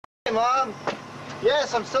Mom.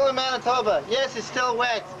 Yes, I'm still in Manitoba. Yes, it's still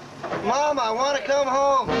wet. Mom, I want to come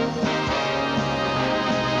home.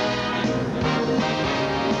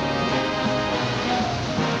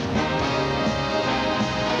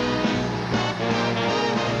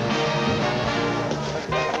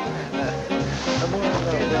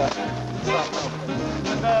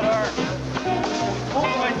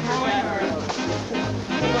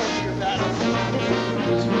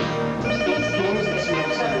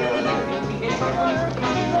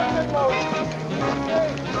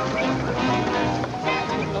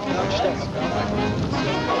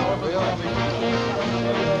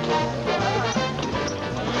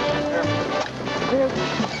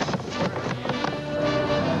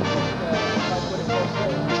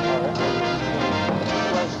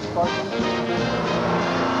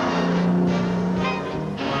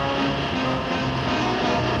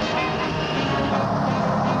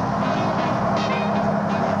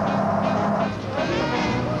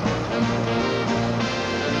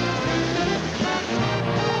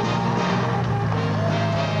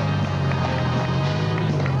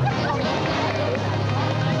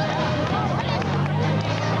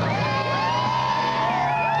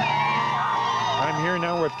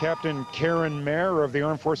 With Captain Karen Mayer of the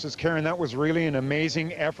Armed Forces. Karen, that was really an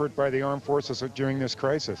amazing effort by the Armed Forces during this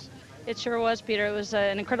crisis. It sure was, Peter. It was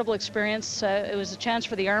an incredible experience. It was a chance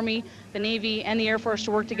for the Army, the Navy, and the Air Force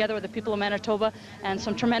to work together with the people of Manitoba, and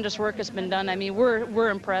some tremendous work has been done. I mean, we're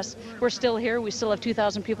impressed. We're still here. We still have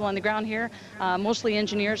 2,000 people on the ground here, mostly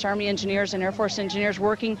engineers, Army engineers and Air Force engineers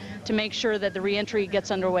working to make sure that the reentry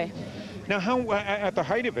gets underway. Now, at the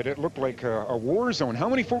height of it, it looked like a war zone. How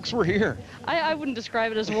many folks were here? I wouldn't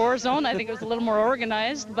describe it as a war zone. I think it was a little more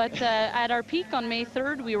organized. But at our peak on May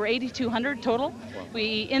 3rd, we were 8,200 total.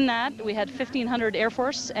 In that, we had 1,500 Air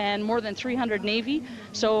Force and more than 300 Navy.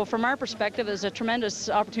 So from our perspective, it was a tremendous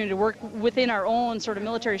opportunity to work within our own sort of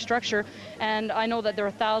military structure. And I know that there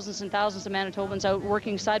are thousands and thousands of Manitobans out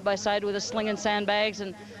working side by side with us, slinging sandbags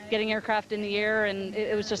and getting aircraft in the air. And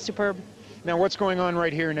it was just superb. Now, what's going on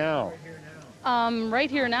right here now?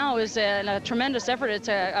 Right here now is a tremendous effort. It's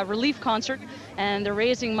a relief concert, and they're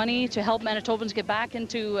raising money to help Manitobans get back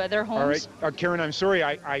into their homes. All right, Karen, I'm sorry.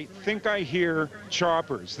 I think I hear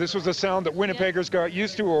choppers. This was a sound that Winnipeggers got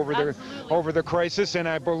used to over the crisis, and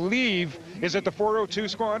I believe, is it the 402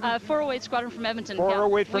 squadron? 408 squadron from Edmonton.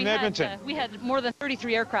 408 from Edmonton. We had more than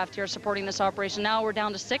 33 aircraft here supporting this operation. Now we're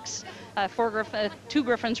down to 6, 2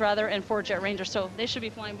 Griffins rather, and 4 Jet Rangers. So they should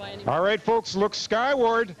be flying by any minute. All right, folks, look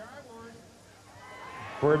skyward.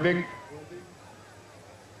 For a big,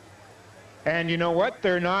 and you know what?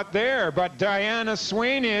 They're not there, but Diana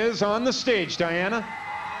Swain is on the stage. Diana.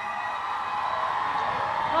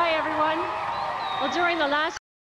 Hi, everyone. Well, during the last